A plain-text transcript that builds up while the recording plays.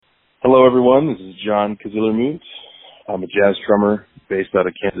Hello, everyone. This is John Kizilarmut. I'm a jazz drummer based out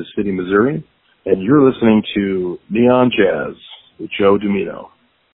of Kansas City, Missouri, and you're listening to Neon Jazz with Joe Dumino.